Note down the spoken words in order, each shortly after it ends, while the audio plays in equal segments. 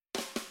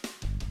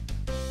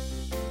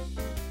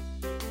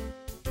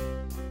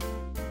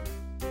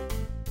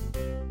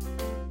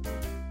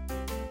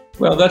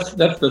Well, that's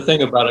the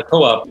thing about a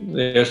co-op.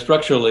 They're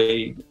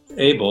structurally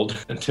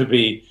abled to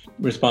be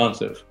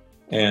responsive,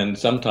 and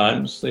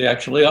sometimes they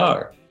actually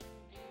are.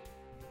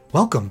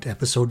 Welcome to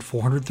episode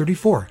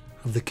 434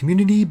 of the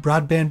Community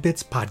Broadband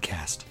Bits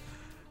podcast.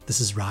 This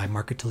is Rye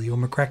Marketilio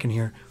McCracken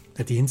here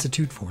at the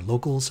Institute for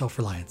Local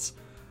Self-Reliance.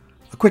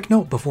 A quick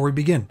note before we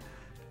begin.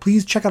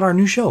 Please check out our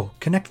new show,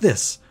 Connect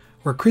This,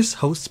 where Chris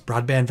hosts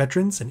broadband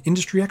veterans and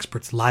industry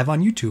experts live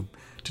on YouTube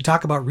to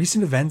talk about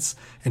recent events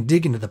and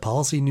dig into the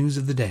policy news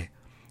of the day.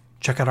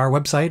 Check out our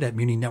website at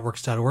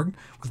muninetworks.org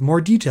with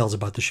more details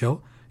about the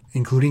show,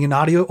 including an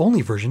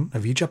audio-only version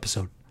of each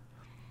episode.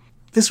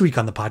 This week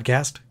on the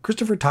podcast,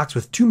 Christopher talks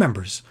with two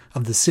members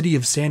of the City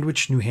of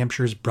Sandwich, New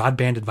Hampshire's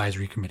Broadband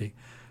Advisory Committee,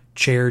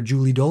 Chair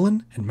Julie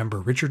Dolan and Member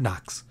Richard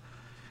Knox.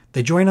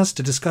 They join us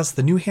to discuss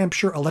the New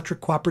Hampshire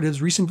Electric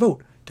Cooperative's recent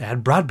vote to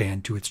add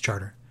broadband to its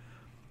charter.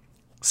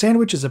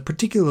 Sandwich is a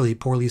particularly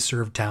poorly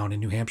served town in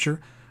New Hampshire,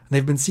 and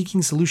they've been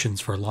seeking solutions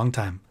for a long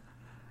time.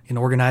 In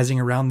organizing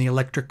around the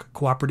electric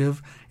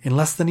cooperative, in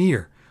less than a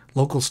year,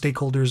 local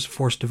stakeholders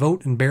forced a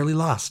vote and barely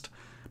lost,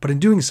 but in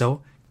doing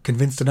so,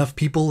 convinced enough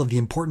people of the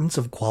importance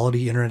of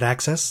quality internet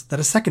access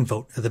that a second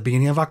vote at the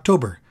beginning of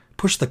October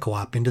pushed the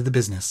co-op into the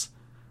business.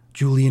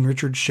 Julie and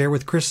Richard share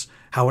with Chris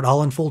how it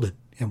all unfolded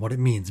and what it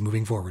means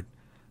moving forward.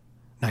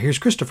 Now here's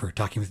Christopher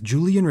talking with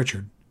Julie and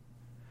Richard.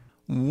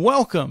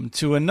 Welcome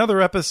to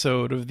another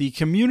episode of the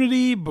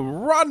Community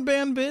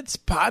Broadband Bits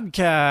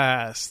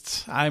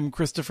podcast. I'm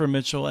Christopher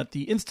Mitchell at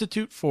the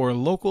Institute for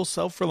Local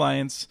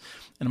Self-Reliance,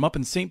 and I'm up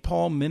in St.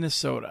 Paul,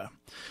 Minnesota.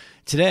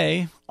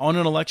 Today, on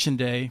an election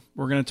day,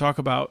 we're going to talk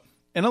about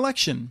an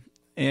election,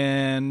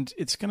 and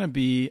it's going to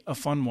be a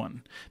fun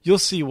one. You'll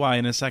see why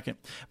in a second.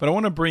 But I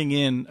want to bring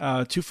in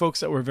two folks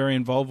that were very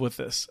involved with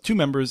this, two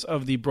members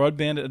of the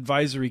Broadband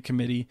Advisory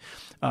Committee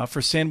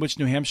for Sandwich,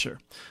 New Hampshire.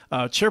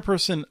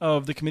 Chairperson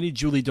of the committee,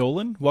 Julie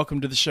Dolan,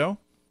 welcome to the show.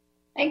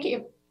 Thank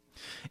you.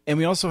 And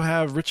we also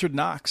have Richard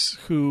Knox,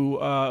 who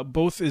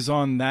both is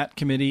on that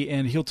committee,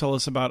 and he'll tell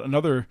us about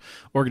another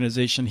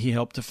organization he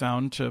helped to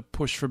found to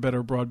push for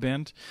better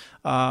broadband.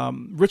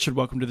 Richard,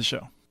 welcome to the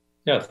show.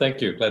 Yeah,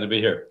 thank you. Glad to be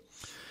here.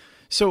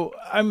 So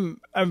I'm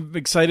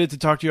excited to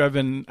talk to you. I've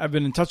been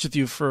in touch with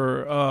you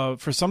for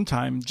some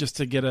time just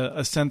to get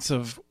a sense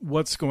of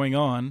what's going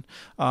on.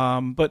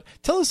 But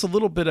tell us a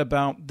little bit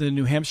about the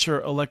New Hampshire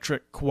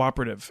Electric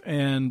Cooperative.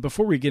 And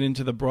before we get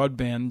into the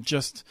broadband,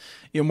 just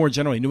more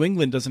generally, New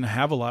England doesn't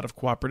have a lot of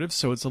cooperatives,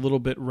 so it's a little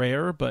bit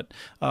rare. But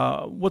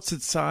what's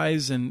its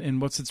size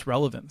and what's its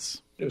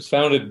relevance? It was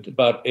founded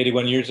about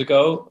 81 years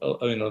ago,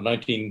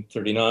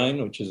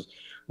 1939, which is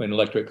when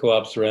electric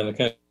co-ops around the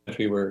country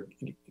were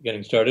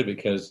getting started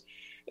because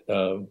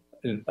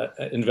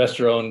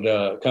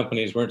investor-owned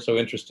companies weren't so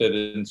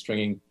interested in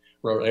stringing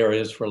rural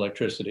areas for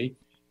electricity.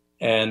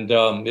 And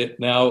it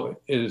now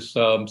is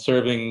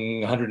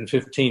serving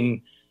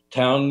 115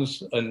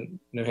 towns in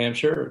New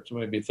Hampshire, it's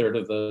maybe a third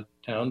of the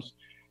towns,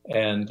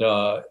 and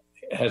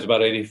has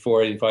about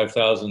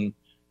 85,000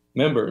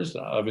 members.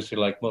 Obviously,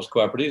 like most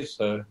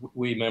cooperatives,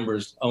 we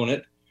members own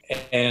it.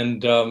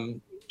 And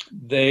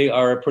they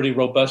are a pretty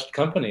robust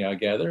company, I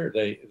gather.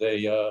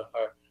 They are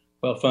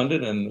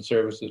well-funded, and the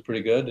service is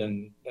pretty good,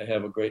 and they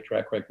have a great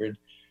track record.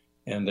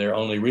 And they're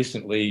only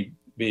recently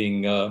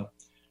being,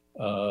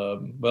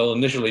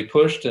 initially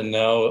pushed and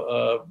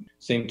now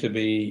seem to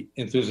be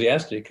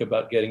enthusiastic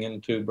about getting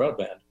into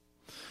broadband.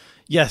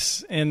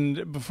 Yes,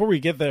 and before we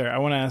get there, I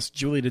want to ask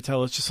Julie to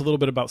tell us just a little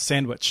bit about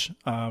Sandwich,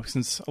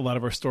 since a lot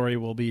of our story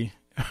will be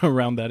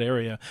around that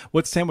area.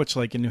 What's Sandwich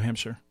like in New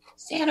Hampshire?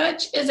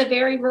 Sandwich is a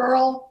very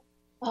rural,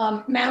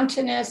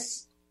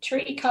 mountainous,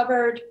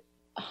 tree-covered,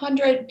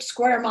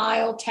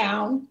 100-square-mile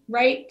town,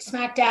 right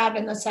smack dab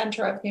in the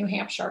center of New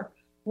Hampshire.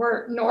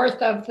 We're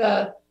north of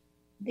the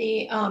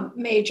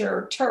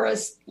major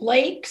tourist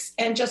lakes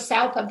and just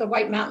south of the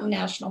White Mountain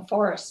National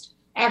Forest.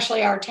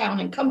 Actually, our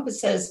town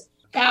encompasses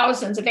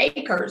thousands of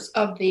acres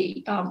of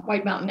the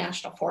White Mountain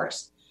National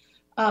Forest.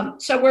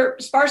 So we're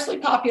sparsely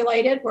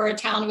populated. We're a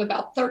town of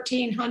about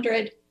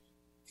 1,300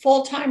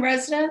 full-time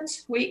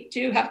residents. We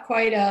do have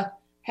quite a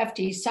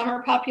hefty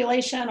summer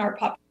population. Our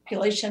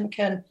population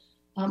can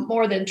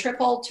more than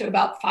triple to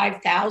about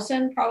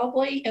 5,000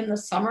 probably in the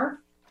summer.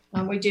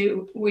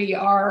 We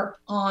are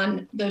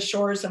on the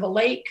shores of a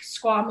lake,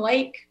 Squam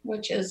Lake,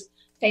 which is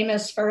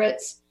famous for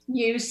its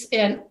use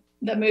in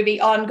the movie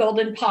On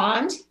Golden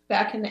Pond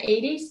back in the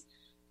 80s.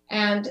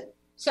 And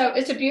so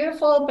it's a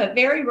beautiful but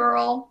very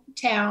rural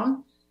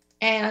town.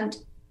 And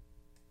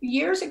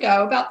years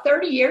ago, about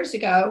 30 years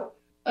ago,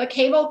 a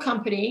cable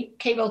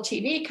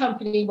TV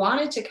company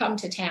wanted to come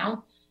to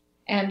town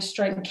and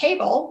string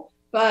cable,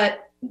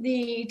 but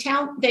the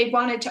town, they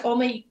wanted to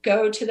only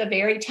go to the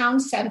very town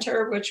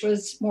center, which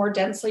was more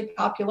densely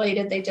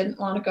populated. They didn't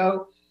want to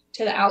go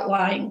to the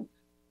outlying,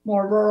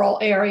 more rural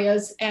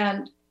areas.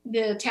 And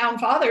the town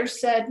fathers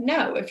said,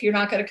 no, if you're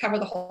not going to cover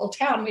the whole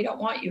town, we don't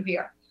want you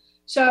here.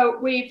 So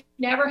we've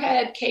never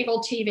had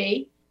cable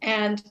TV,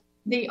 and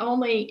the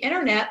only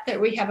internet that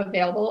we have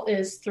available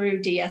is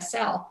through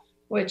DSL.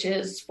 which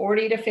is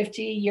 40 to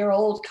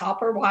 50-year-old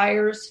copper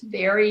wires,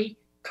 very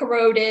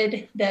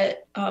corroded,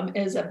 that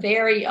is a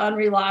very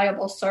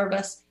unreliable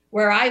service.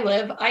 Where I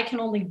live, I can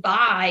only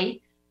buy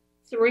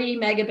 3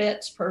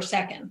 megabits per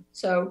second.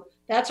 So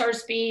that's our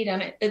speed,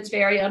 and it's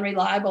very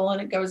unreliable,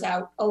 and it goes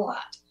out a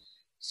lot.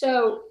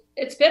 So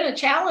it's been a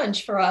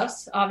challenge for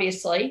us,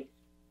 obviously.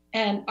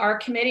 And our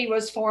committee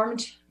was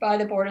formed by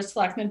the Board of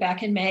Selectmen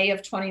back in May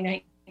of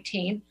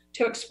 2019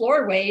 to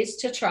explore ways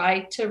to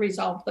try to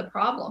resolve the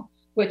problem,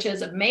 which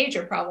is a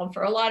major problem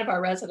for a lot of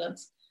our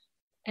residents.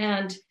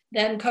 And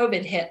then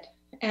COVID hit,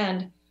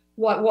 and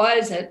what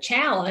was a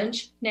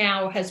challenge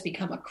now has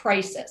become a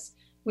crisis.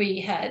 We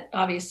had,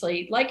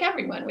 obviously, like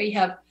everyone, we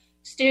have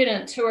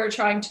students who are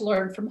trying to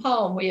learn from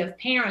home. We have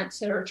parents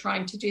that are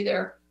trying to do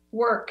their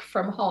work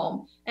from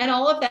home. And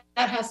all of that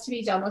has to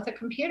be done with a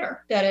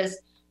computer that is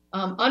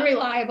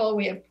unreliable.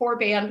 We have poor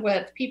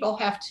bandwidth. People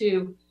have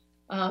to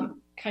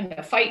kind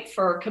of fight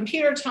for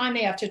computer time.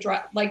 They have to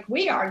drive, like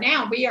we are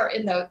now. We are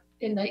in the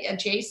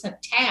adjacent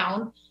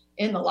town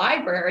in the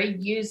library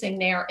using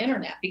their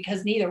internet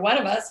because neither one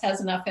of us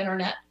has enough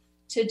internet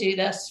to do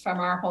this from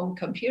our home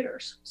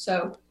computers.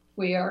 So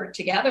we are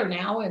together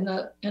now in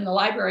the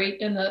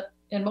library in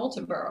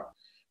Moultonborough.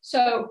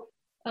 So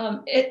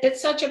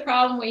it's such a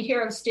problem. We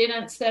hear of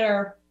parents that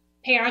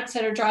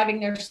are driving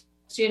their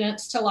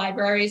students to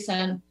libraries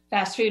and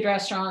fast food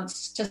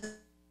restaurants to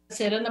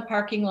sit in the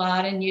parking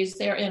lot and use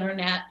their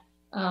internet.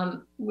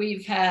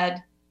 We've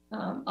had,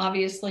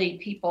 obviously,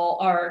 people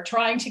are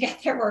trying to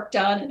get their work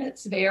done, and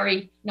it's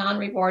very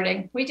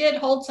non-rewarding. We did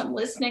hold some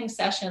listening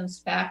sessions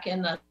back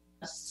in the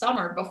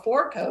summer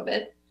before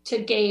COVID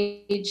to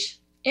gauge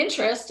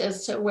interest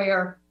as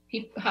to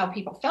how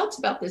people felt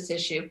about this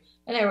issue.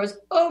 And there was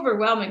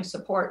overwhelming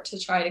support to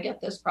try to get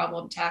this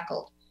problem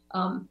tackled.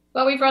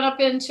 But we've run up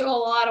into a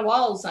lot of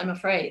walls, I'm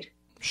afraid.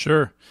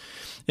 Sure.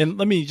 And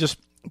let me just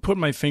put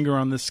my finger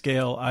on the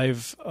scale.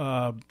 I've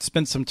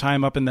spent some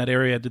time up in that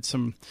area. I did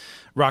some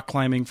rock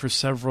climbing for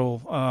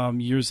several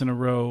years in a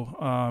row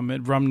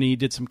at Rumney,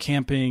 did some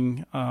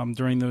camping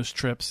during those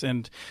trips.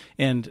 And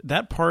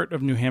that part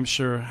of New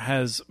Hampshire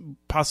has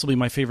possibly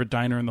my favorite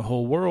diner in the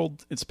whole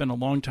world. It's been a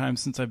long time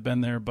since I've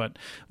been there, but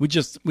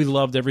we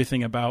loved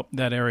everything about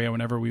that area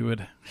whenever we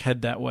would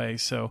head that way.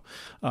 So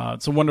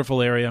it's a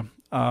wonderful area.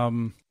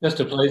 Just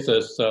to place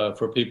us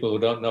for people who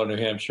don't know New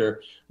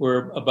Hampshire,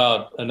 we're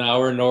about an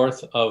hour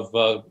north of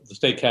the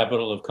state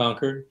capital of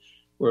Concord.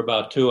 We're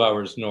about 2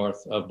 hours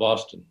north of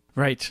Boston.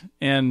 Right,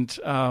 and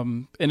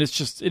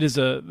it is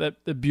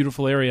a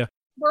beautiful area.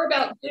 We're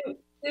about due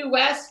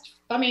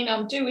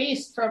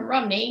east from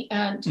Rumney,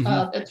 and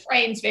the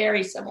terrain's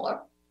very similar.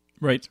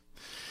 Right.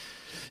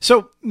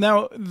 So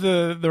now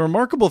the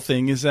remarkable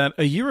thing is that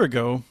a year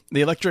ago, the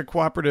Electric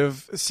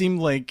Cooperative seemed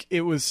like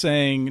it was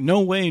saying,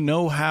 no way,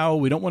 no how,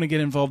 we don't want to get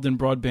involved in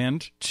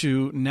broadband,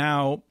 to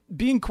now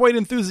being quite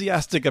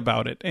enthusiastic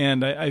about it.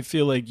 And I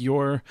feel like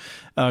your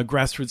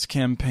Grassroots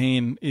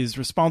campaign is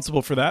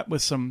responsible for that,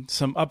 with some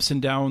ups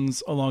and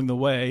downs along the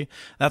way.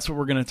 That's what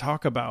we're going to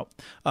talk about.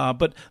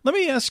 But let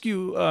me ask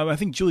you, I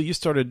think, Julie,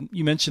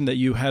 you mentioned that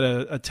you had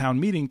a town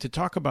meeting to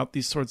talk about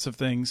these sorts of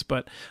things.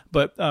 But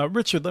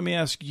Richard, let me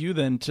ask you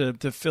then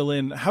to fill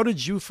in. How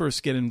did you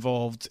first get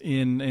involved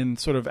in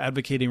sort of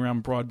advocating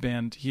around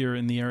broadband here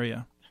in the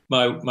area?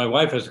 My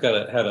wife has had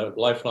a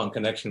lifelong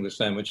connection with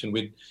Sandwich, and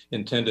we'd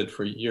intended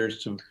for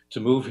years to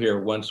move here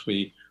once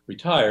we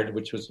retired,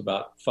 which was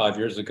about 5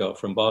 years ago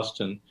from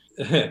Boston.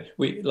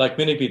 We, like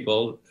many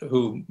people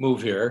who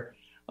move here,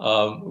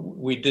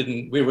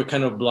 we were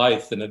kind of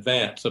blithe in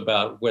advance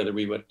about whether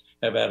we would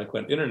have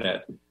adequate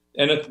internet,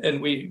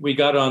 and we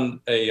got on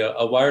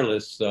a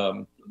wireless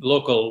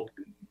local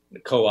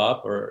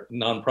co-op or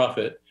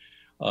nonprofit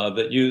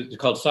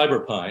called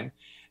Cyberpine.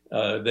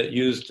 That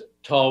used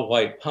tall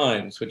white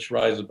pines, which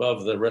rise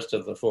above the rest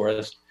of the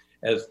forest,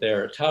 as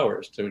their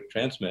towers to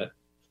transmit.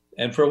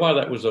 And for a while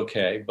that was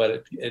okay,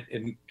 but it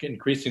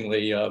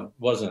increasingly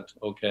wasn't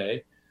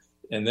okay.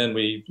 And then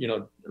we,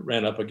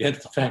 ran up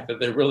against the fact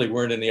that there really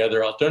weren't any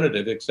other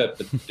alternative except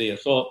the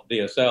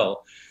DSL.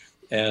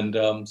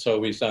 And so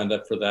we signed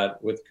up for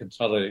that with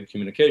Consolidated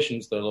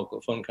Communications, the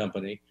local phone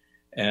company,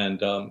 and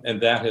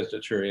that has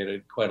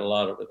deteriorated quite a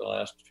lot over the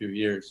last few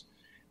years.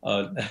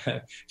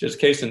 Just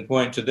case in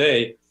point,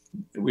 today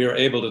we are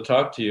able to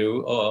talk to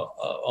you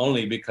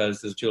only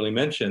because, as Julie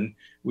mentioned,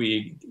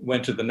 we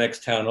went to the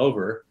next town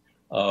over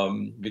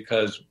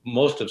because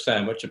most of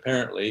Sandwich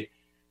apparently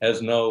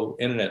has no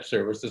internet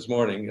service this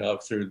morning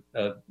through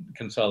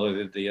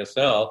Consolidated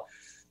DSL.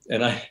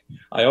 And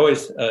I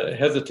always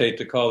hesitate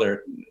to call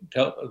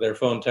their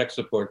phone tech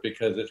support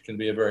because it can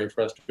be a very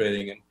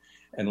frustrating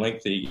and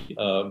lengthy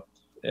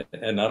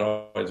and not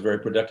always very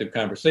productive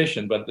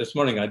conversation. But this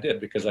morning I did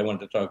because I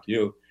wanted to talk to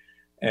you.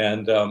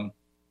 And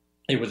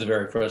it was a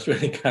very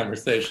frustrating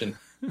conversation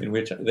in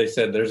which they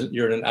said,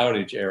 you're in an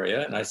outage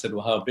area. And I said,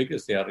 well, how big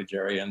is the outage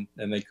area?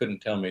 And they couldn't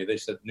tell me. They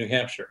said, New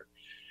Hampshire.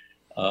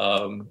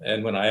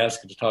 And when I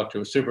asked her to talk to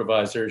a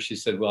supervisor, she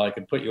said, well, I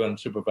could put you on a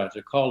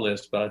supervisor call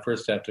list, but I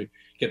first have to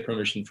get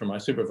permission from my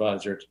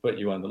supervisor to put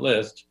you on the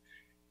list.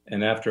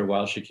 And after a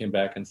while, she came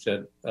back and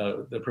said,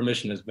 the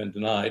permission has been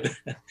denied.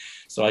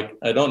 So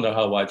I don't know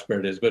how widespread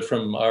it is, but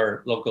from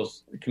our local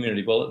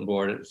community bulletin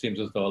board, it seems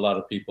as though a lot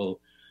of people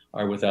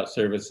are without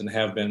service and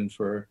have been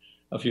for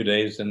a few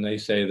days. And they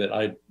say that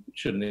I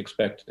shouldn't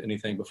expect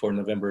anything before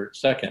November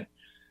 2nd.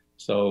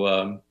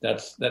 So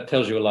that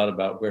tells you a lot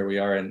about where we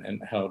are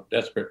and how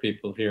desperate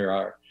people here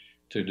are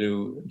to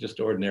do just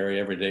ordinary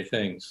everyday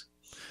things.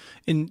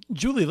 And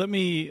Julie, let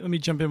me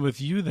jump in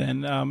with you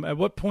then. At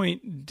what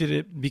point did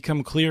it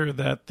become clear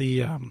that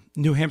the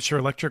New Hampshire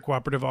Electric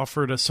Cooperative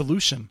offered a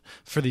solution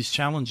for these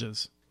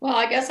challenges? Well,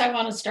 I guess I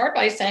want to start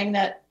by saying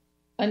that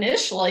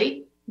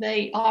initially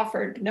they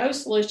offered no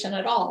solution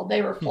at all.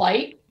 They were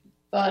polite,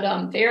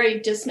 but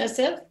very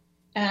dismissive,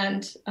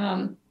 and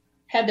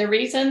had their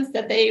reasons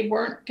that they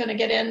weren't going to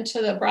get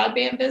into the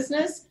broadband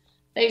business.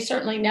 They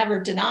certainly never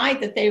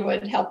denied that they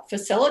would help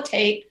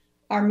facilitate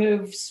our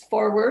moves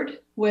forward,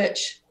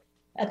 which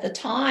at the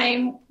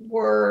time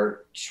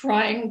were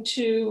trying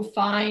to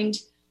find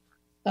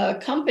a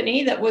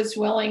company that was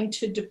willing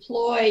to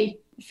deploy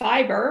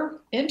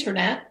fiber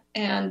internet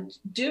and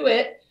do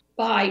it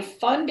by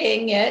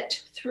funding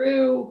it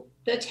through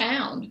the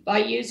town, by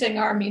using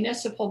our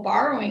municipal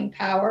borrowing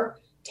power,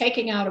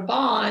 taking out a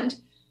bond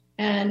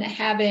and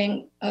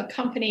having a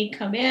company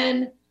come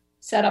in,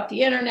 set up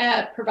the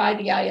internet, provide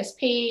the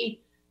ISP.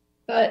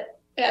 But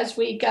as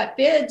we got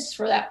bids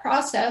for that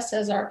process,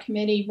 as our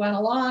committee went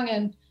along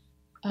and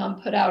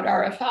put out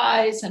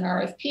RFIs and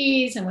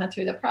RFPs and went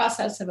through the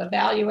process of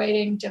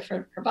evaluating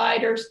different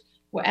providers,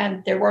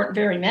 and there weren't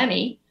very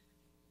many,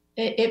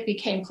 it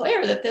became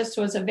clear that this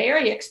was a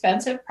very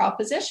expensive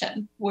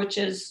proposition, which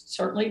is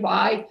certainly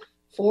why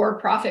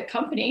for-profit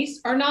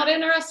companies are not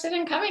interested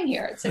in coming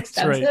here. It's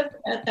expensive,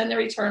 right, and the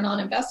return on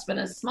investment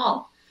is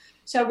small.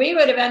 So we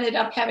would have ended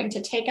up having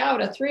to take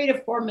out a $3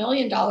 to $4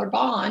 million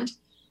bond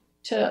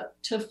to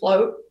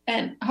float,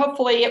 and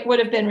hopefully it would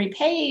have been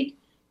repaid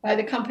by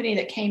the company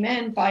that came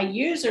in by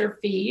user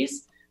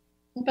fees,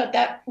 but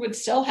that would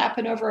still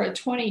happen over a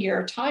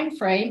 20-year time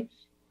frame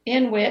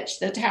in which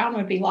the town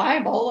would be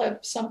liable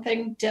if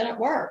something didn't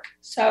work.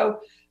 So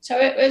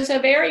it was a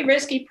very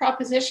risky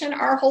proposition.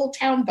 Our whole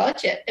town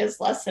budget is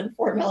less than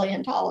 $4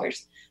 million.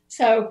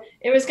 So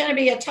it was going to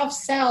be a tough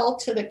sell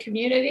to the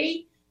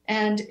community,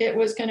 and it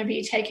was going to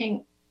be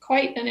taking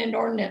quite an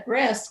inordinate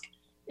risk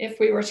if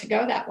we were to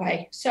go that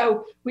way.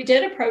 So we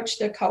did approach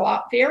the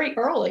co-op very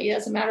early.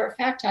 As a matter of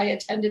fact, I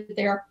attended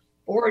their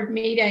board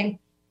meeting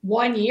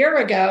 1 year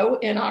ago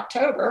in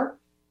October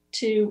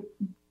to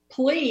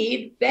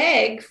plead,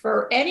 beg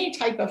for any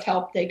type of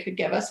help they could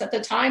give us. At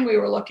the time, we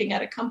were looking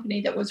at a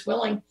company that was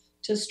willing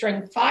to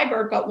string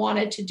fiber, but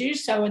wanted to do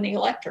so in the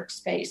electric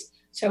space.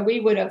 So we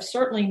would have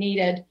certainly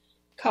needed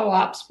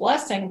co-op's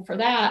blessing for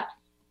that.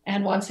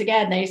 And once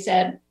again, they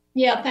said,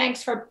 yeah,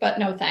 thanks but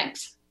no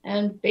thanks.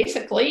 And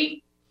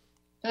basically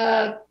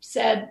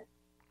said,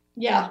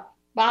 yeah,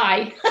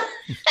 bye.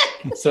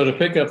 So to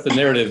pick up the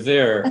narrative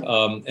there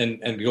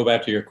and go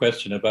back to your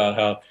question about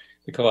how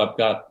the co-op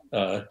got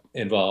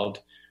involved,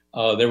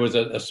 there was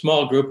a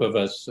small group of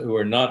us who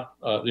are not,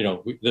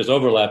 there's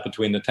overlap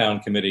between the town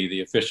committee,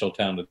 the official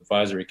town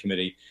advisory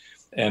committee,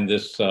 and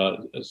this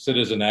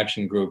citizen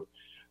action group,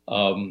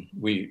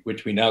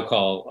 which we now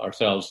call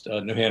ourselves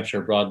New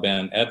Hampshire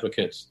Broadband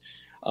Advocates,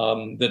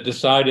 that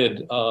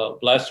decided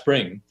last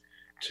spring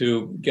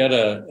to get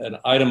an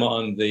item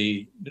on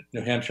the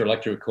New Hampshire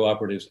Electric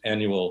Cooperative's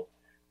annual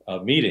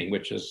meeting,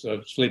 which is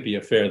a sleepy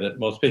affair that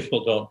most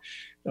people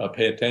don't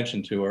pay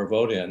attention to or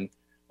vote in,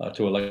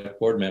 to elect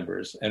board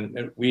members.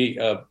 And we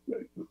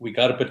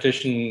got a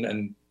petition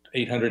and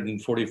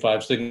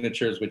 845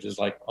 signatures, which is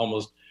like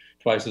almost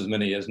twice as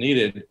many as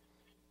needed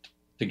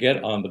to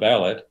get on the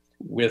ballot,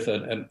 with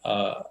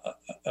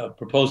a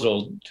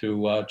proposal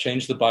to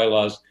change the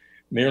bylaws,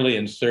 merely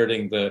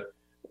inserting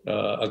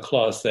a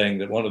clause saying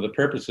that one of the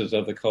purposes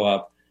of the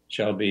co-op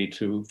shall be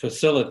to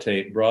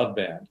facilitate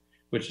broadband,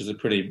 which is a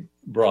pretty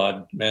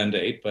broad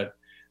mandate, but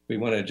we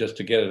wanted just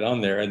to get it on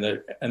there.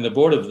 And the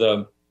board of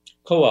the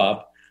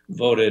co-op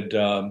voted,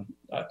 I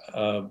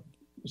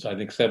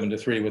think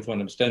 7-3 with one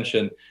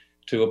abstention,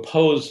 to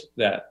oppose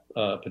that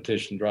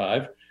petition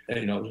drive,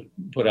 and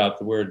put out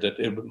the word that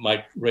it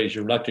might raise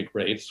your electric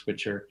rates,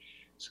 which are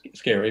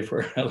scary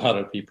for a lot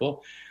of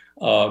people.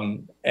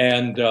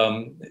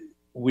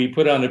 We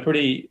put on a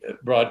pretty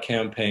broad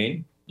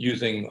campaign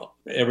using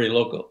every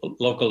local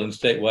and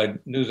statewide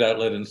news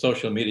outlet and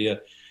social media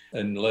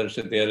and letters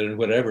to the editor and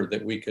whatever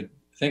that we could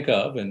think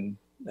of, and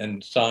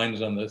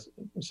signs on the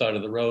side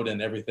of the road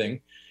and everything.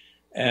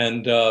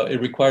 And it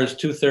requires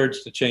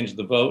 2/3 to change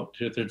the vote,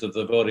 2/3 of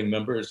the voting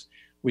members.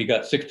 We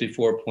got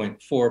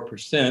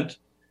 64.4%.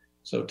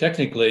 So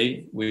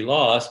technically we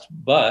lost,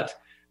 but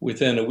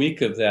within a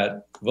week of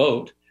that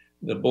vote,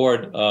 the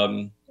board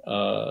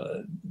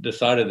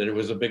decided that it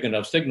was a big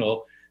enough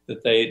signal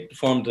that they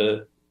formed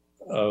a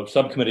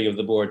subcommittee of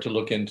the board to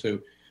look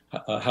into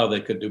how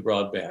they could do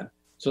broadband.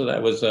 So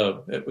it was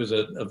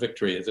a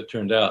victory, as it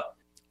turned out.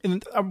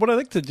 And what I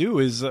like to do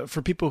is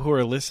for people who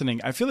are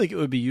listening, I feel like it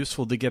would be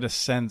useful to get a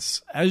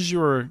sense as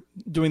you're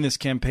doing this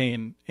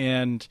campaign.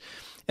 And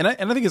I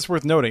think it's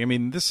worth noting. I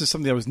mean, this is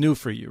something that was new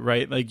for you,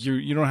 right? Like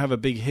you don't have a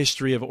big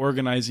history of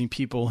organizing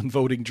people and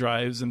voting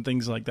drives and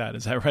things like that.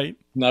 Is that right?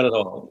 Not at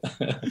all.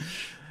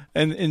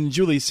 And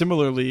Julie,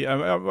 similarly,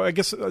 I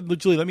guess,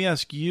 Julie, let me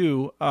ask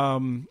you,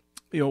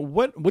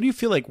 what do you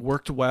feel like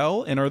worked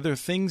well? And are there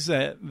things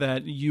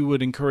that you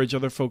would encourage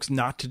other folks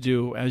not to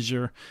do as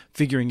you're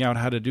figuring out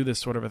how to do this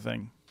sort of a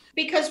thing?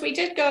 Because we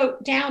did go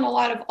down a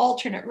lot of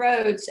alternate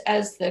roads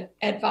as the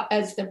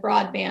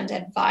Broadband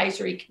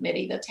Advisory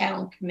Committee, the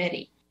town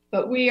committee.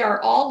 But we are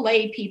all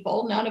lay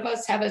people. None of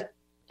us have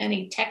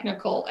any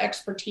technical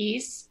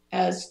expertise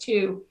as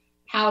to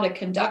how to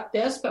conduct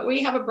this, but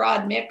we have a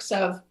broad mix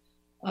of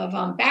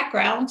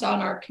backgrounds on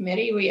our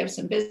committee. We have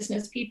some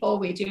business people.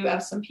 We do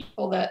have some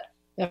people that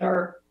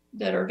are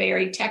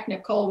very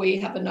technical. We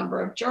have a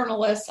number of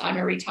journalists. I'm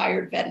a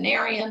retired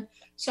veterinarian.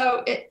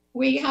 So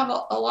we have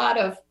a lot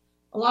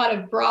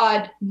of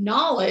broad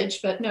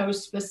knowledge, but no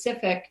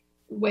specific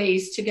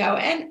ways to go.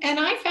 And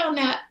I found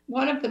that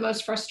one of the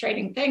most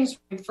frustrating things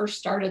when we first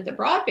started the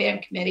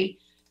Broadband Committee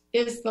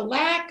is the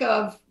lack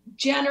of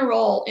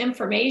general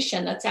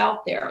information that's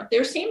out there.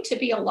 There seem to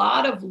be a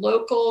lot of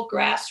local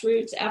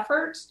grassroots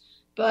efforts,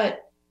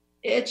 but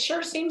it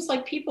sure seems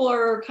like people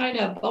are kind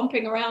of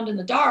bumping around in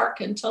the dark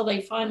until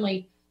they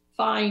finally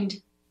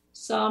find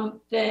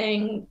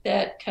something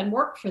that can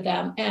work for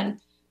them. And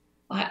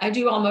I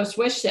do almost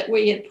wish that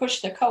we had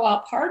pushed the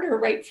co-op harder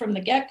right from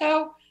the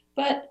get-go,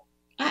 but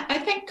I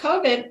think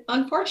COVID,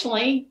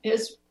 unfortunately,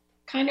 is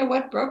kind of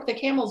what broke the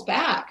camel's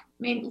back.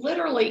 I mean,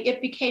 literally, it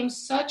became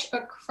such a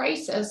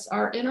crisis,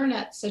 our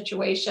internet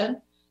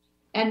situation.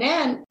 And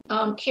then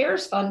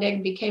CARES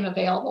funding became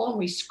available, and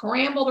we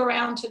scrambled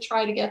around to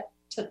try to get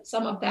to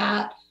some of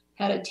that,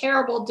 had a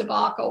terrible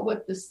debacle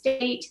with the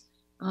state,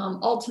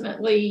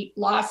 ultimately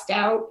lost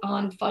out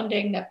on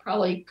funding that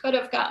probably could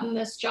have gotten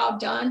this job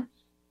done.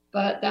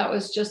 But that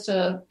was just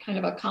a kind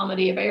of a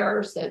comedy of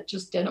errors that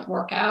just didn't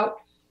work out.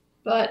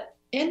 But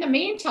in the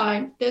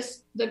meantime,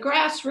 the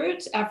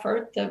grassroots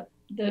effort,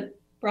 the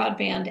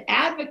Broadband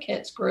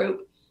Advocates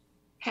Group,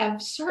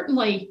 have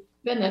certainly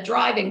been the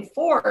driving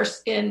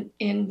force in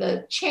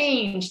the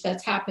change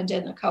that's happened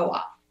in the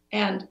co-op.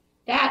 And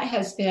that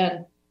has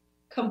been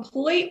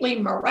completely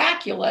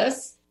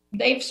miraculous.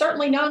 They've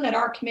certainly known that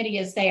our committee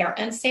is there.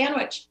 And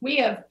Sandwich, we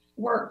have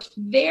worked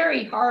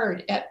very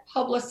hard at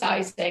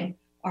publicizing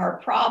our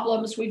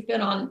problems. We've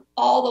been on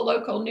all the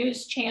local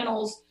news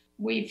channels.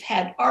 We've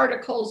had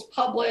articles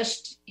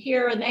published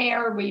here and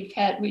there. We've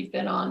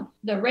been on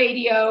the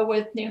radio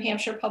with New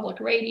Hampshire Public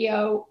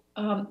Radio.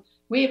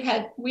 We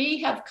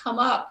have come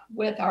up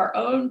with our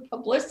own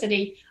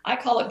publicity. I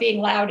call it being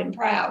loud and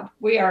proud.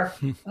 We are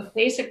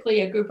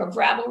basically a group of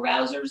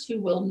rabble-rousers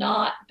who will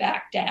not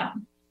back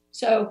down.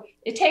 So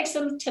it takes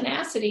some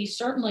tenacity,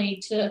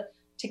 certainly, to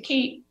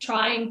keep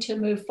trying to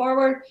move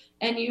forward.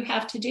 And you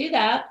have to do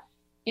that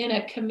in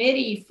a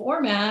committee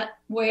format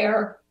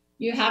where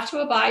you have to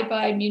abide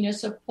by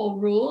municipal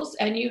rules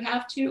and you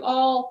have to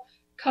all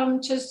come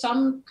to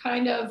some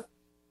kind of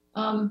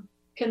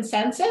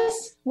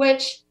consensus,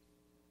 which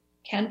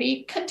can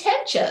be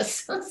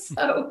contentious.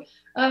 So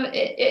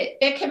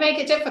it can make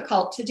it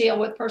difficult to deal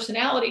with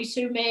personalities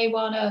who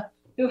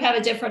have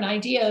a different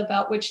idea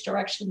about which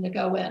direction to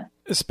go in.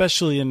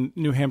 Especially in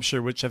New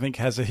Hampshire, which I think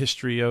has a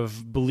history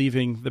of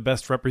believing the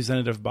best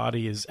representative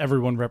body is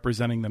everyone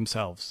representing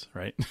themselves,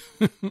 right?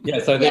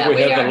 Yes, I think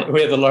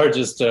we have the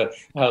largest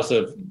House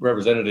of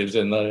Representatives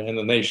in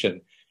the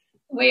nation.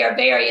 We are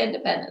very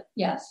independent,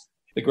 yes.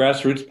 The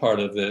grassroots part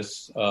of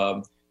this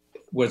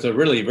was a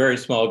really very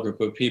small group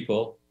of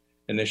people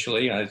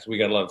initially. We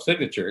got a lot of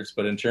signatures,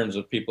 but in terms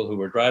of people who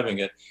were driving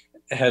it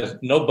has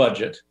no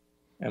budget.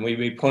 And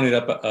we ponied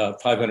up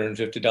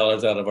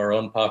 $550 out of our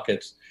own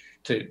pockets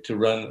to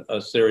run a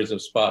series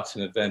of spots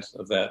in advance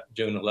of that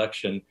June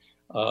election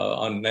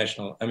on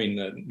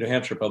New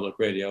Hampshire Public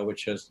Radio,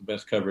 which has the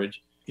best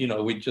coverage. You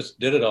know, we just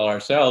did it all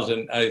ourselves.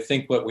 And I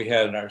think what we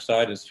had on our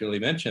side, as Julie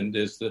mentioned,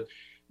 is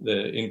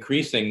the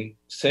increasing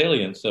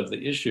salience of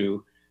the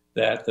issue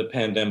that the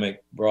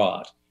pandemic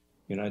brought.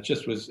 You know,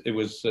 it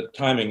was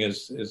timing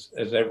as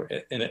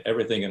in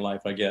everything in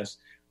life, I guess,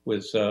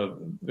 was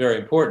very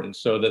important,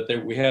 so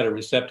that we had a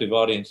receptive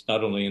audience,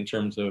 not only in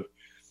terms of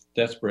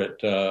desperate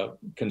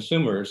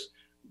consumers,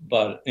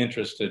 but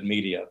interested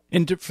media.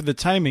 And for the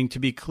timing, to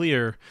be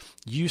clear,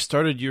 you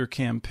started your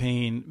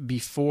campaign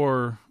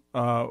before,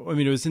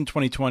 it was in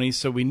 2020,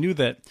 so we knew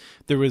that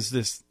there was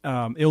this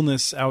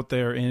illness out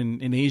there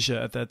in Asia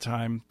at that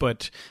time,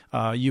 but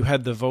you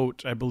had the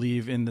vote, I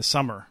believe, in the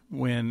summer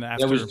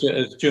It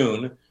was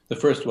June, the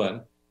first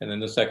one, and then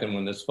the second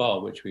one this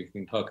fall, which we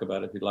can talk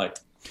about if you'd like.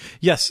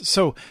 Yes.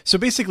 So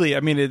basically, I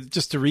mean,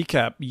 just to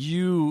recap,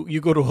 you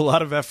go to a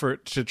lot of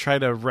effort to try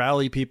to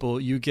rally people.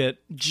 You get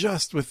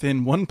just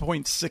within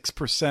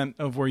 1.6%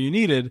 of where you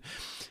needed.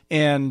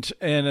 And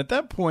at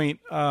that point,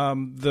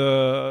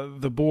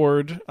 the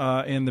board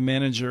and the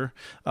manager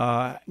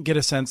get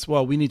a sense,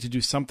 well, we need to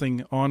do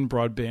something on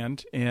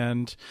broadband,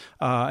 and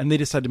they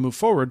decide to move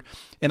forward.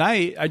 And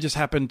I just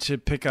happened to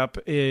pick up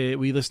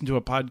we listened to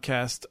a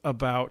podcast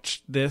about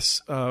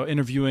this,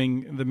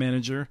 interviewing the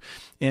manager,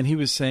 and he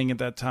was saying at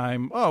that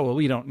time, oh, well,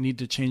 we don't need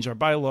to change our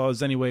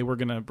bylaws anyway. We're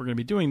gonna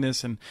be doing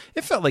this, and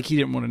it felt like he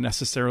didn't want to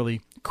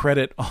necessarily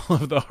credit all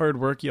of the hard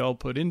work y'all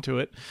put into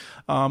it.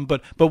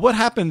 But what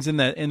happens in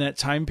that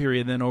time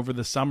period then over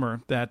the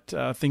summer that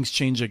things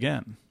change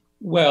again?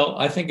 Well,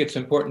 I think it's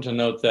important to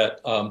note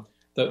that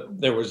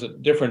there was a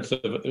difference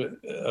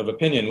of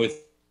opinion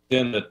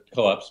within the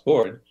co-op's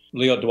board.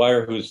 Leo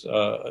Dwyer, who's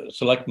a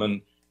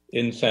selectman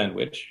in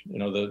Sandwich,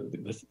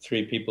 the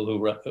three people who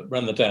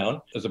run the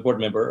town, is a board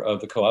member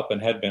of the co-op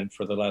and had been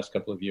for the last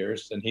couple of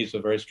years. And he's a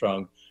very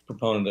strong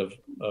proponent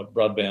of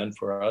broadband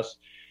for us.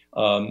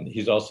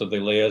 He's also the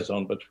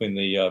liaison between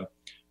the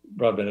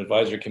Broadband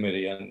Advisory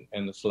Committee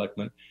and the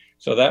selectmen.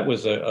 So that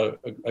was a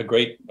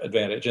great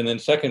advantage. And then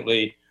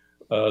secondly,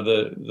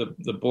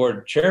 the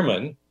board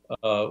chairman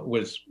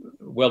was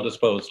well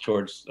disposed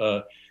towards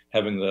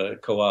having the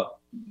co-op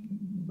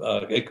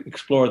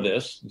explore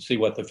this and see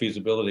what the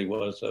feasibility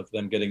was of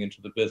them getting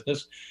into the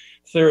business.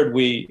 Third,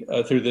 we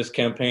through this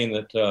campaign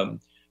that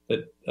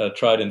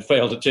tried and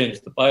failed to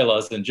change the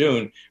bylaws in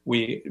June,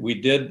 we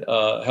did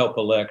help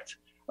elect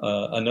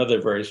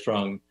another very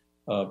strong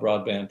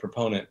broadband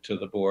proponent to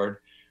the board.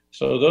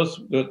 So those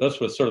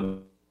were sort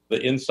of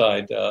the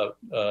inside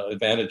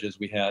advantages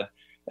we had,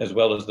 as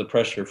well as the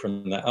pressure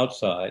from the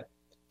outside.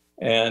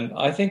 And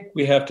I think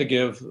we have to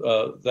give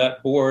that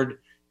board,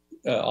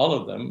 all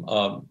of them,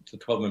 the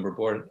 12-member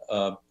board,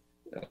 a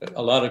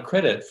lot of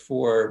credit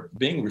for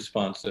being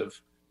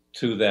responsive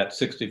to that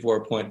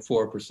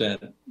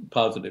 64.4%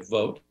 positive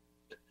vote.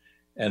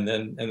 And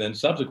then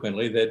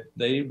subsequently that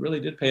they really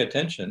did pay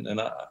attention.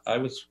 And I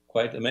was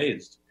quite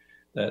amazed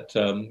that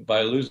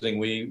by losing,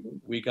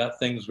 we got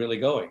things really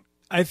going.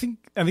 I think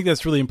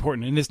that's really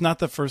important, and it's not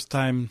the first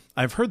time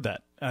I've heard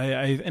that.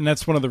 And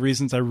that's one of the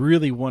reasons I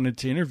really wanted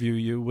to interview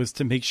you, was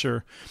to make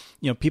sure,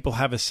 people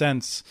have a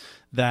sense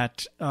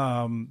that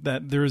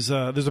that there's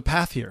a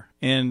path here,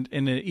 and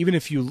even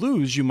if you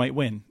lose, you might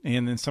win,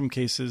 and in some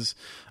cases,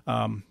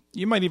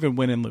 you might even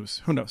win and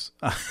lose. Who knows?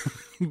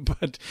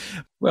 But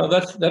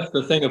that's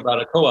the thing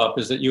about a co-op,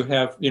 is that you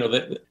have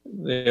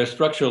they're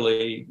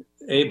structurally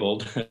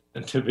able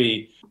to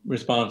be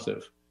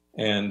responsive,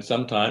 and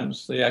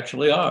sometimes they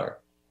actually are.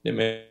 It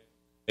may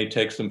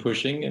take some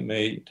pushing. It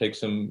may take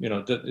some,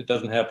 it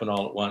doesn't happen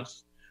all at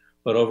once,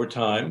 but over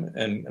time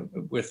and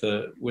with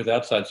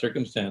outside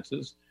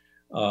circumstances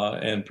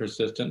and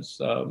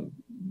persistence,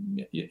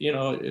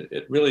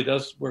 it really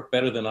does work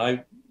better than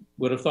I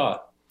would have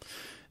thought.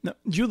 Now,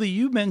 Julie,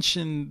 you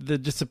mentioned the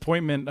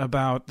disappointment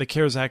about the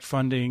CARES Act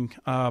funding.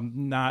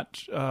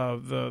 There's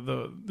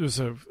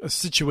a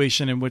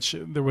situation in which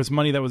there was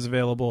money that was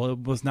available. It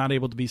was not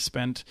able to be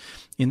spent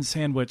in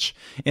Sandwich.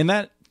 And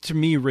that, to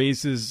me,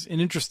 raises an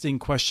interesting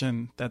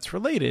question that's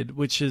related,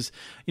 which is,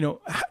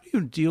 how do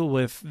you deal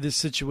with this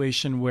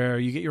situation where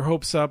you get your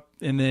hopes up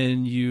and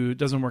then it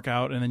doesn't work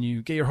out, and then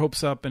you get your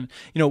hopes up, and,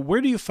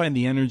 where do you find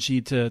the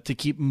energy to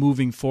keep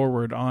moving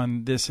forward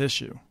on this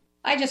issue?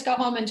 I just go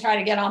home and try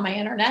to get on my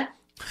internet.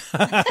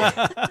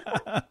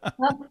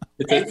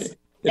 It's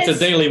a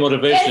daily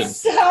motivation. It's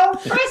so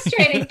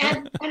frustrating.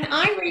 and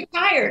I'm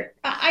retired.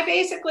 I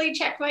basically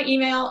check my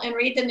email and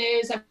read the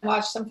news and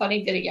watch some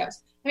funny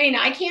videos. I mean,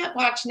 I can't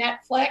watch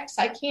Netflix.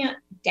 I can't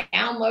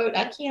download.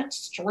 I can't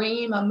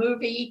stream a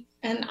movie.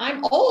 And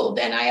I'm old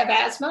and I have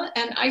asthma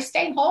and I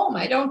stay home.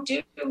 I don't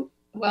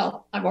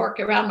I work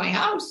around my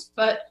house,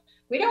 but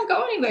we don't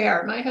go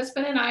anywhere. My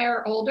husband and I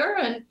are older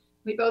and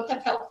we both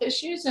have health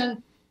issues,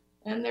 and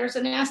there's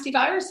a nasty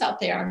virus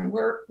out there, and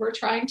we're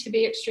trying to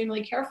be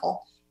extremely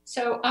careful.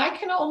 So I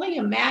can only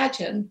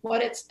imagine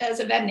what it's, as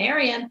a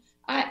veterinarian,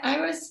 I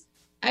was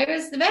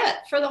the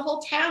vet for the whole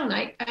town.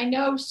 I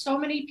know so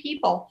many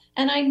people,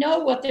 and I know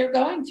what they're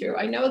going through.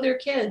 I know their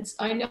kids.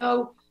 I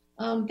know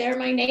they're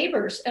my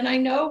neighbors, and I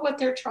know what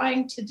they're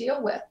trying to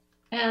deal with.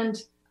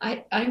 And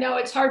I know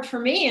it's hard for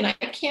me, and I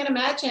can't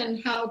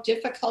imagine how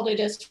difficult it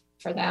is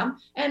for them.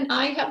 And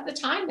I have the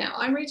time now.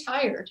 I'm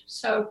retired.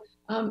 So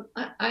I'm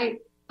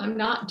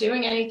not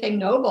doing anything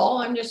noble.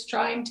 I'm just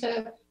trying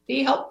to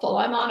be helpful.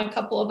 I'm on a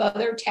couple of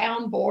other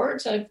town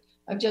boards. I've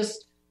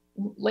just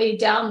laid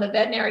down the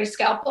veterinary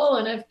scalpel,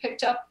 and I've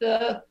picked up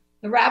the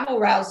rabble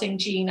rousing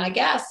gene, I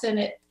guess. And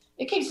it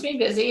keeps me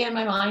busy and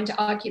my mind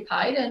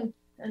occupied.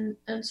 And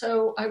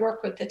so I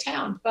work with the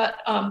town.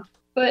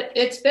 But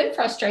it's been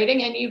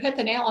frustrating, and you hit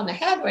the nail on the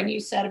head when you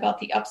said about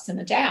the ups and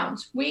the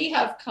downs. We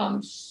have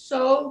come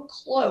so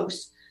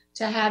close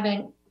to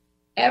having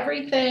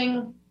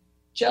everything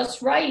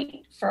just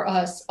right for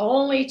us,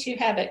 only to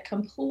have it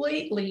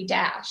completely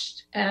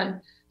dashed. And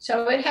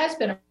So it has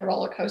been a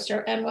roller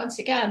coaster. And once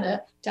again,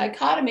 the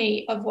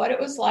dichotomy of what it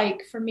was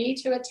like for me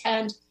to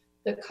attend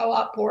the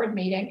co-op board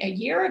meeting a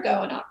year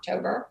ago in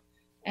October,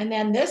 and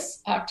then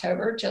this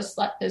October,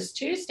 this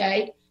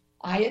Tuesday,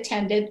 I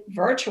attended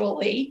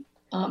virtually.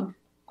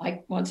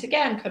 I once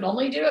again could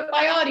only do it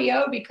by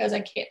audio because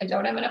I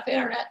don't have enough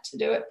internet to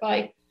do it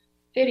by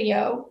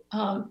video.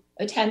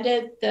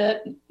 Attended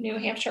the New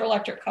Hampshire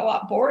Electric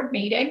Co-op board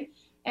meeting,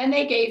 and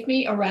they gave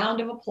me a round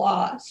of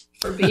applause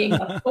for being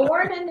a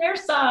thorn in their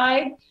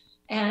side,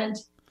 and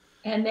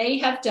they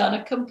have done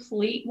a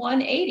complete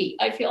 180.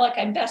 I feel like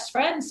I'm best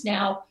friends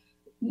now,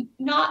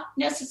 not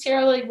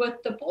necessarily with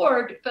the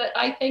board, but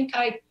I think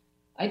I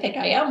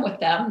am with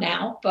them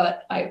now,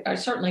 but I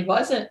certainly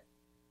wasn't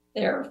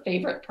their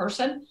favorite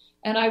person,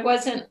 and I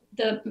wasn't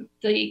the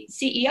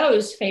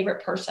CEO's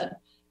favorite person,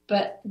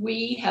 but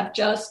we have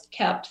just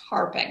kept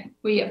harping.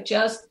 We have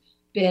just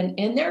been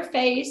in their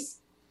face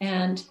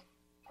and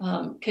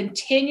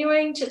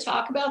continuing to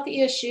talk about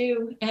the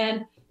issue,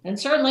 and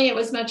certainly it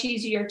was much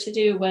easier to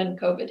do when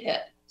COVID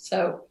hit.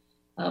 So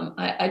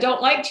I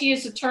don't like to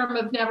use the term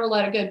of never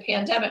let a good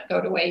pandemic go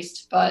to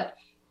waste, but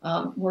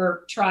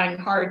we're trying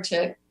hard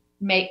to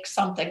make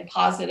something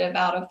positive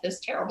out of this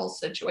terrible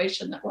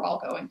situation that we're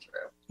all going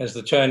through. As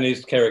the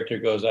Chinese character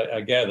goes,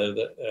 I gather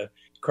that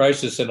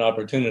crisis and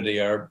opportunity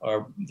are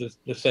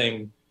the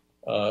same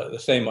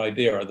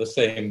idea, or the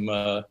same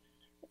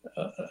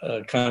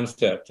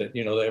concept,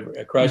 that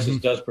a crisis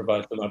does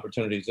provide some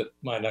opportunities that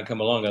might not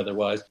come along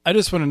otherwise. I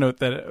just want to note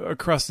that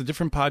across the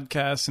different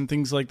podcasts and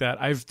things like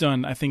that, I've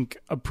done, I think,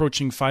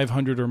 approaching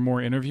 500 or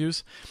more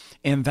interviews.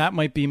 And that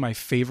might be my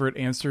favorite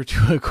answer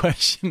to a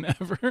question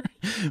ever,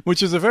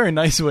 which is a very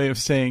nice way of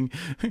saying,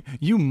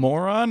 you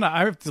moron,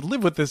 I have to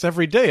live with this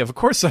every day. Of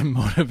course I'm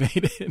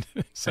motivated.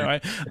 So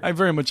I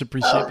very much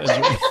appreciate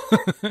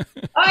that.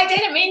 I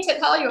didn't mean to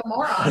call you a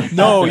moron.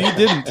 No, you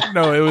didn't.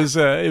 No, it was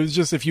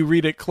just, if you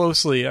read it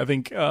closely, I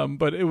think,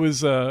 but it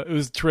was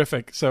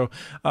terrific. So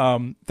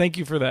thank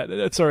you for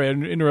that. Sorry, I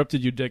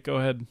interrupted you, Dick. Go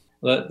ahead.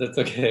 That's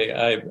okay.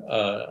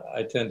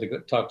 I tend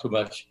to talk too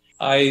much.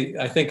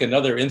 I think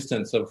another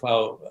instance of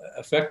how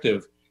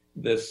effective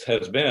this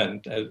has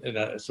been,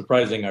 in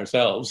surprising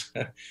ourselves,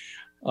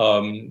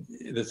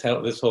 this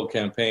whole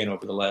campaign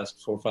over the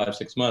last 4, 5,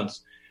 6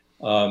 months,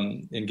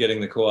 in getting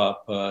the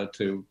co-op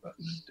to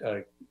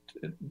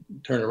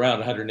turn around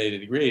 180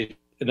 degrees.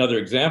 Another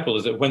example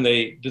is that when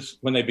they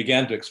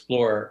began to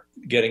explore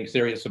getting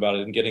serious about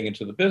it and getting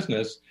into the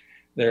business,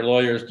 their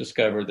lawyers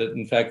discovered that,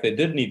 in fact, they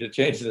did need to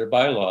change their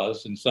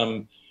bylaws in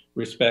some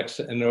respects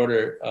in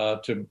order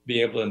to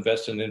be able to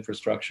invest in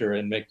infrastructure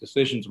and make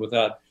decisions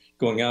without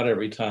going out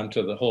every time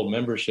to the whole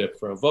membership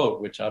for a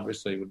vote, which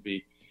obviously would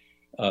be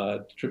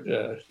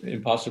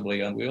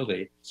impossibly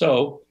unwieldy.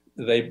 So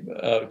they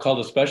called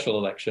a special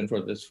election for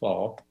this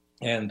fall,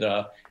 and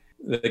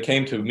they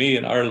came to me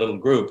and our little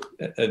group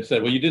and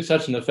said, well, you did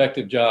such an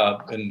effective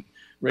job in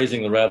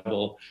raising the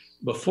rabble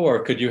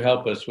before. Could you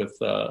help us with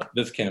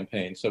this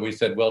campaign? So we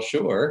said, well,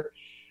 sure.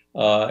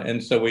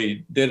 And so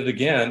we did it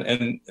again,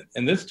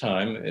 and this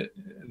time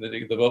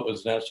the vote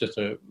was announced just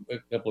a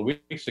couple of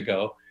weeks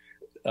ago.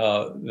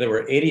 There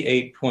were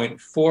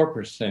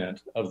 88.4%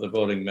 of the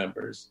voting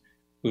members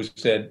who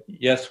said,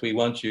 yes, we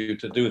want you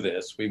to do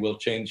this. We will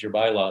change your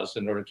bylaws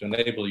in order to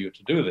enable you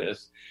to do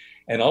this.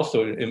 And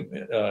also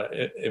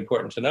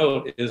important to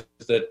note is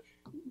that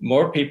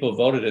more people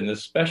voted in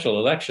this special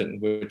election,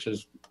 which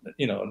is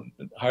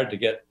hard to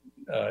get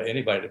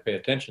anybody to pay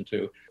attention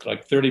to,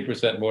 like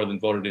 30% more than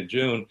voted in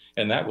June,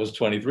 and that was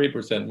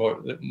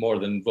 23% more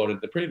than voted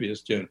the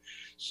previous June.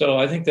 So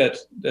I think that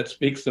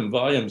speaks some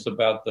volumes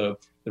about the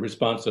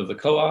response of the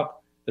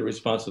co-op, the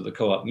response of the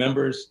co-op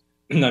members.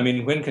 I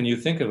mean, when can you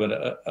think of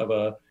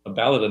a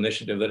ballot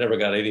initiative that ever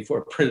got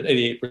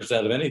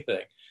 88% of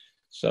anything?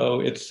 So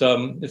it's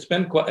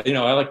been quite.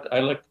 I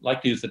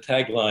like to use the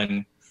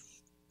tagline,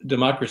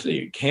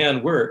 "Democracy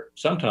can work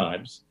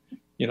sometimes."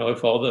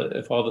 If all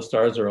the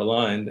stars are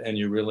aligned and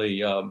you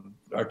really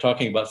are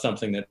talking about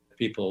something that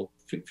people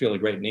feel a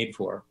great need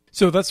for.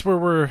 So that's where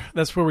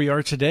we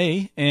are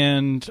today,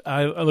 and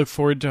I look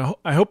forward to.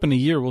 I hope in a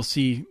year we'll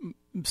see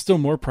still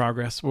more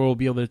progress, where we'll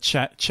be able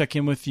to check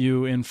in with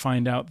you and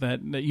find out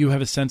that you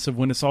have a sense of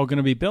when it's all going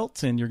to be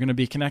built and you're going to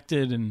be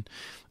connected, and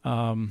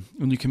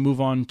when you can move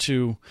on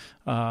to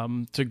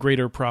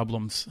greater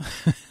problems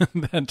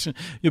that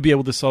you'll be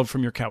able to solve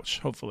from your couch,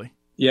 hopefully.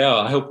 Yeah,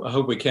 I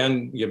hope we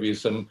can give you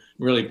some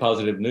really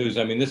positive news.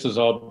 I mean, this has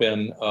all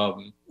been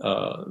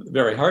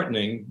very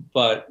heartening,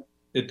 but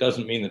it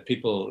doesn't mean that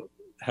people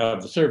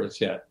have the service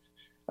yet.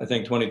 I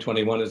think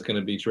 2021 is going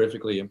to be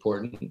terrifically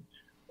important.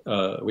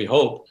 We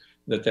hope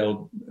that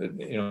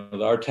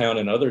our town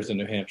and others in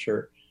New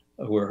Hampshire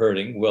who are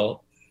hurting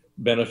will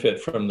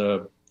benefit from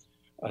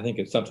I think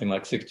it's something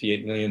like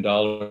 $68 million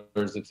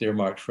that's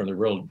earmarked from the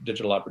Rural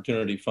Digital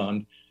Opportunity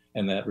Fund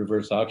and that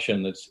reverse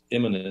auction that's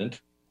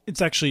imminent.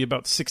 It's actually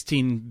about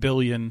 16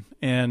 billion,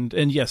 and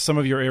yes, some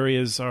of your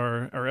areas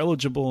are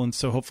eligible, and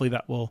so hopefully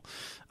that will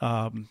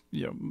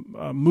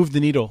move the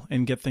needle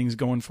and get things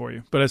going for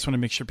you. But I just want to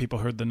make sure people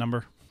heard the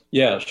number.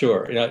 Yeah,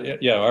 sure.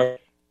 Yeah.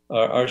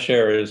 Our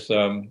share is,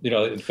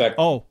 in fact.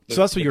 Oh,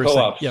 so that's what you were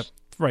saying. Yep.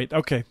 Right.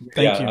 Okay.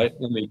 Thank you.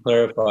 Let me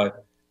clarify.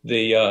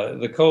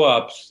 The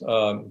co-ops,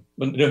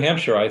 New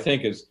Hampshire, I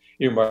think, is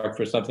earmarked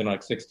for something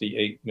like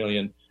 68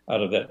 million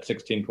out of that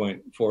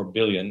 16.4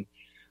 billion.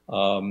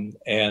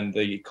 And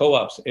the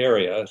co-ops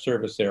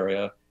service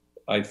area,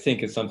 I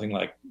think is something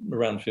like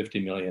around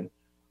 50 million.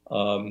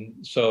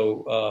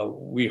 So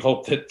we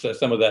hope that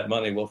some of that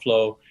money will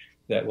flow,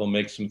 that will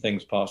make some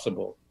things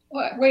possible.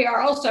 We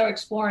are also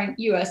exploring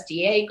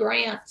USDA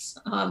grants.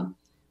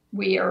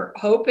 We are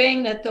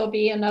hoping that there'll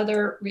be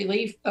another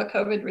a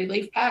COVID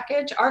relief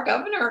package. Our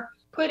governor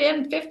put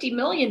in $50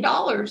 million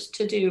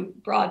to do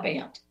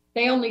broadband.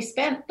 They only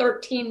spent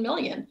 $13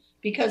 million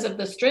because of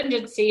the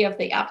stringency of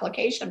the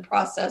application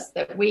process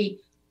that we,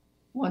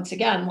 once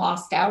again,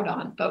 lost out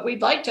on. But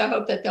we'd like to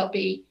hope that there'll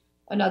be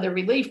another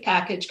relief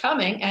package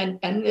coming. And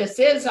this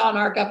is on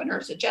our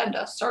governor's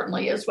agenda,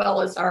 certainly, as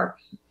well as our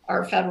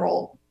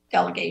federal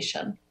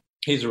delegation.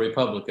 He's a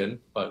Republican,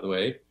 by the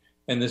way.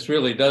 And this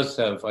really does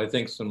have, I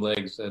think, some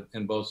legs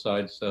in both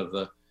sides of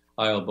the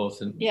aisle,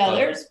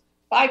 there's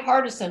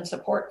bipartisan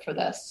support for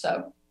this.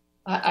 So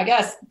I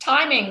guess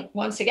timing,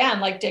 once again,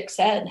 like Dick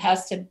said,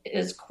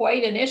 is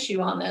quite an issue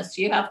on this.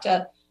 You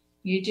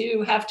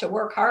do have to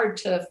work hard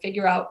to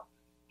figure out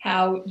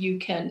how you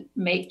can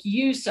make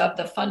use of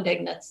the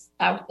funding that's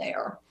out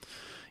there.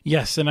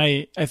 Yes, and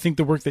I think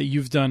the work that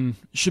you've done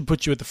should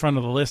put you at the front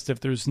of the list if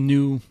there's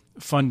new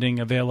funding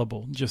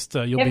available. Just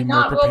you'll be more prepared. If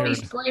not, we'll be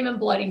screaming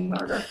bloody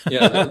murder.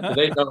 Yeah,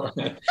 they don't.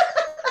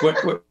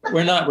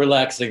 We're not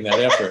relaxing that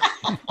effort.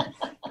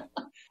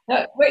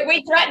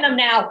 We threaten them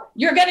now.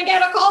 You're going to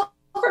get a call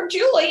from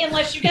Julie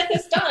unless you get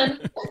this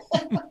done.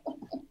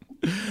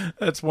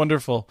 That's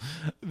wonderful.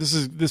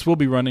 This will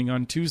be running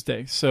on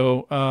Tuesday,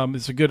 so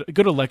it's a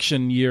good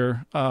election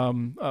year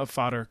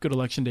fodder. Good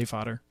election day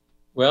fodder.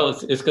 Well,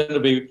 it's going to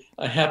be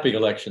a happy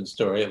election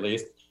story, at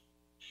least.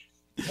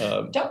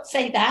 Don't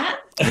say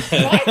that. Do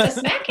I have to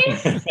smack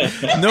him?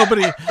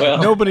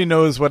 Nobody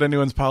knows what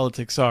anyone's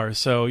politics are.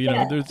 So,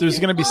 there's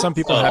going to be some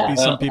people happy,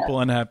 some people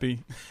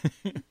unhappy.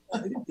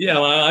 Yeah,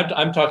 well,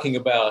 I'm talking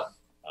about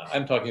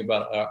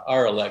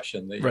our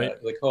election, the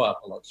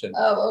co-op election.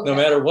 Oh, okay. No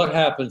matter what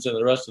happens in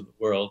the rest of the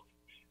world,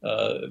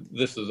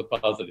 this is a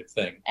positive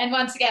thing. And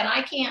once again,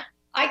 I can't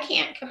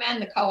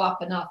commend the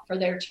co-op enough for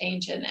their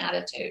change in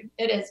attitude.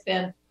 It has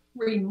been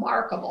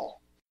remarkable.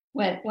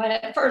 When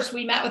at first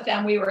we met with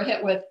them, we were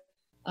hit with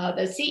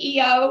the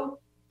CEO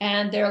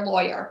and their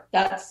lawyer.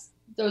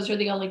 Those are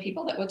the only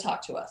people that would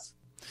talk to us.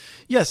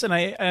 Yes, and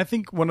I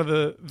think one of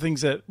the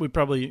things that we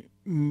probably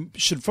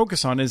should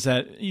focus on is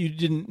that you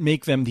didn't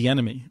make them the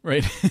enemy,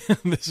 right?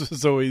 This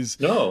was always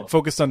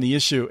focused on the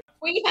issue.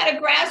 We had a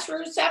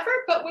grassroots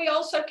effort, but we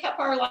also kept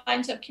our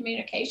lines of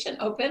communication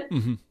open.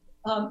 Mm-hmm.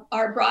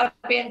 Our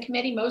broadband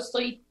committee,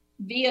 mostly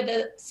via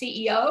the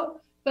CEO,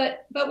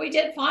 but we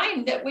did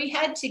find that we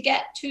had to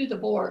get to the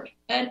board.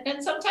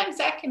 And sometimes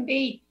that can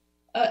be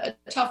a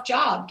tough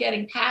job,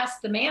 getting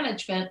past the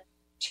management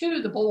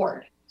to the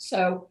board.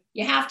 So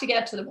you have to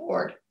get to the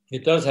board.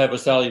 It does have a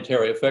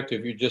salutary effect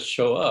if you just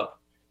show up.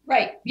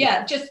 Right.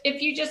 Yeah.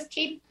 If you just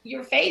keep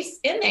your face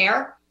in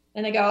there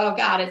and they go, oh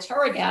God, it's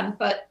her again.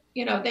 But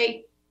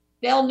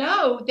they'll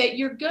know that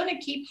you're going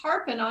to keep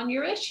harping on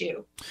your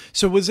issue.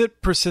 So was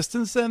it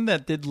persistence then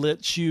that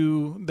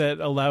that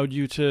allowed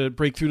you to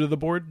break through to the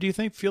board? Do you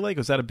feel like,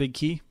 was that a big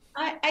key?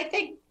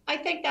 I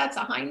think that's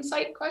a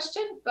hindsight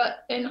question,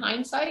 but in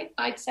hindsight,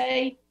 I'd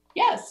say,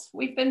 yes,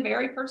 we've been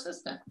very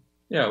persistent.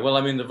 Yeah. Well,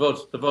 I mean, the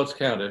votes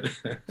counted.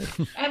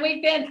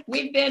 And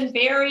we've been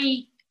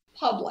very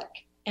public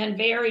and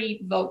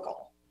very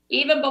vocal.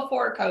 Even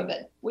before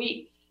COVID,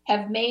 we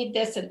have made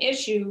this an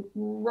issue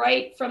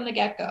right from the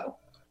get-go.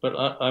 But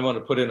I want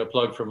to put in a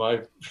plug for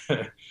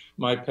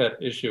my pet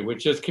issue,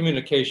 which is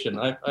communication.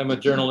 I'm a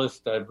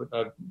journalist. I've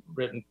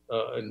written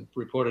and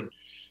reported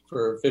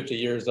for 50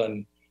 years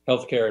on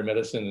healthcare and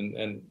medicine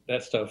and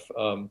that stuff.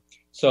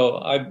 So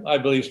I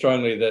believe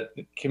strongly that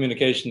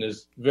communication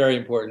is very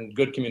important.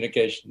 Good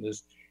communication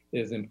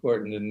is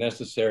important and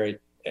necessary,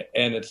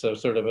 and it's a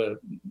sort of a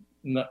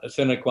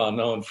sine qua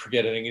non for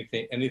getting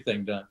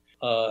anything done.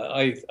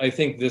 I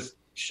think this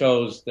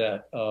shows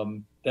that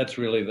that's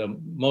really the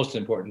most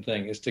important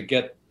thing, is to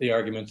get the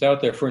arguments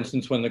out there. For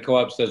instance, when the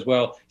co-op says,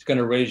 well, it's going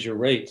to raise your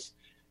rates.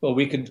 Well,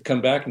 we could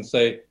come back and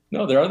say,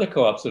 no, there are other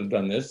co-ops that have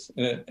done this,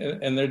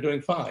 and they're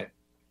doing fine.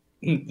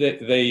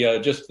 They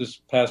just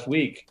this past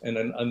week, and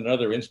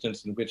another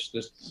instance in which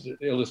this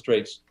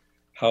illustrates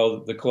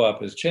how the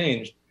co-op has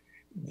changed,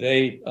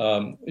 they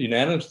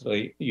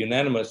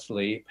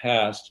unanimously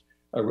passed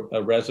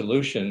a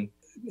resolution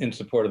in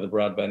support of the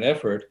broadband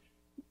effort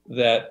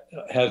that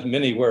has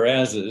many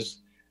whereases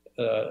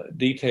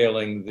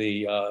detailing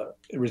the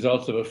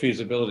results of a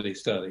feasibility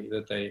study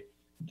that they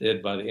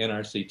did by the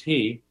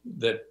NRCT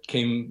that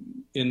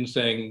came in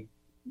saying,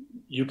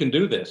 you can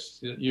do this.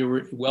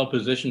 You're well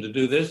positioned to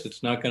do this.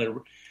 It's not going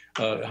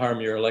to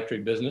harm your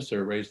electric business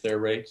or raise their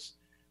rates.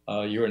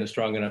 You're in a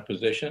strong enough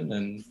position,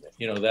 and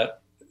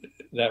that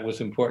that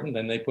was important,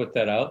 and they put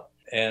that out.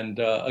 And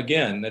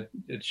again,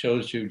 it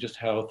shows you just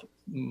how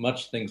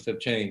much things have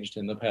changed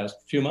in the past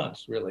few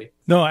months, really.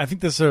 No, I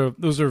think those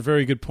are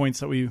very good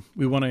points that we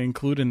want to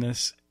include in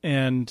this.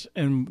 And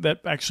that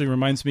actually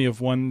reminds me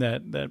of one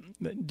that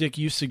Dick,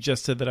 you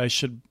suggested that I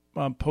should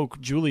poke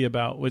Julie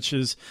about, which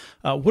is,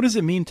 what does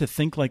it mean to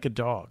think like a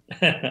dog?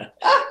 I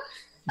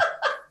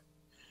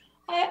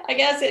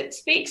guess it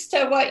speaks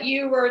to what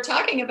you were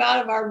talking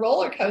about of our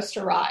roller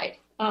coaster ride.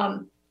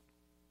 And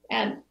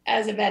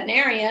as a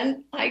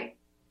veterinarian, I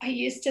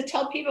used to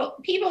tell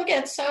people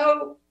get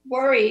so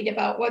worried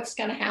about what's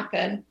going to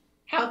happen,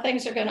 how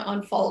things are going to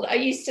unfold. I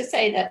used to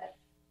say that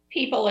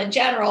people in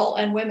general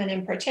and women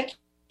in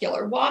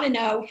particular want to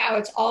know how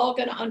it's all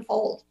going to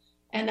unfold.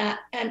 And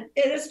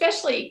it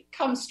especially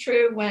comes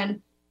true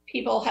when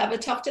people have a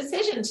tough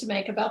decision to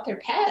make about their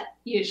pet,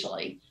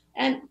 usually.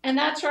 And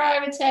that's where I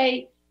would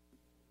say,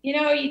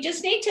 you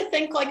just need to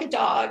think like a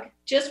dog.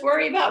 Just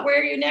worry about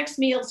where your next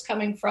meal's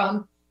coming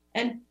from,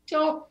 and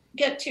don't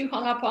get too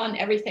hung up on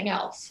everything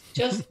else.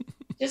 Just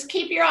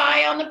keep your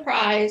eye on the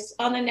prize,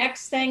 on the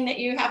next thing that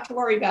you have to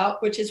worry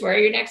about, which is where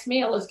your next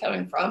meal is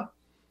coming from,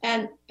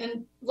 and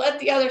let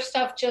the other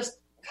stuff just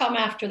come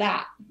after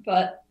that.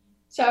 But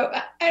so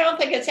I don't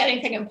think it's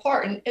anything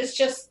important. It's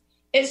just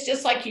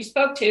like you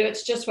spoke to.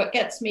 It's just what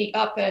gets me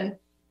up and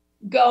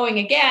going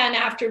again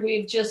after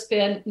we've just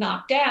been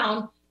knocked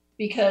down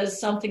because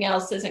something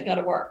else isn't going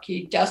to work.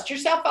 You dust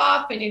yourself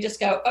off and you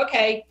just go,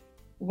 okay,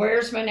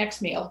 where's my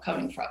next meal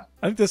coming from?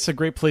 I think that's a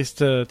great place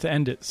to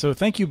end it. So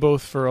thank you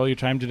both for all your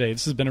time today.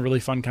 This has been a really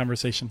fun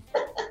conversation.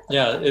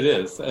 Yeah, it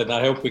is. And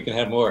I hope we can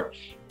have more.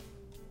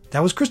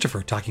 That was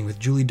Christopher talking with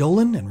Julie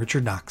Dolan and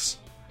Richard Knox.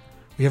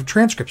 We have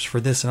transcripts for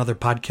this and other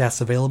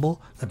podcasts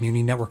available at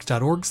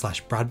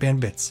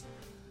muninetworks.org/broadbandbits.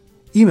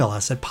 Email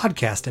us at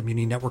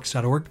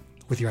podcast@muninetworks.org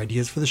with your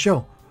ideas for the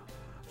show.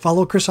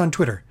 Follow Chris on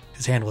Twitter.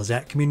 His handle is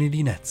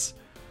 @CommunityNets.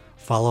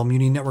 Follow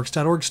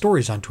muninetworks.org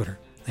stories on Twitter.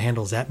 The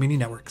handle is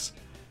 @muninetworks.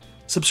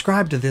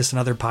 Subscribe to this and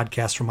other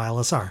podcasts from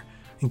ILSR,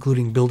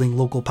 including Building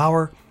Local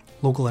Power,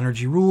 Local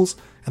Energy Rules,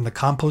 and the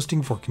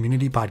Composting for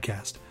Community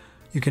podcast.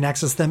 You can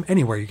access them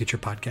anywhere you get your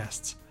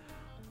podcasts.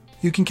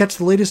 You can catch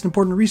the latest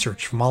important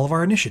research from all of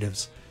our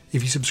initiatives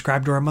if you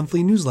subscribe to our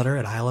monthly newsletter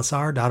at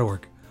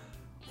ilsr.org.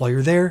 While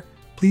you're there,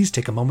 please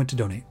take a moment to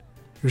donate.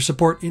 Your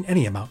support in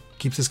any amount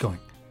keeps us going.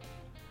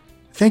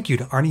 Thank you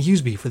to Arnie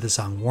Huseby for the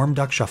song Warm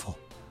Duck Shuffle,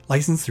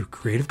 licensed through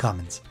Creative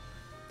Commons.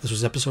 This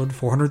was episode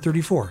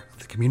 434 of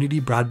the Community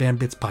Broadband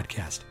Bits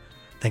podcast.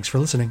 Thanks for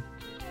listening.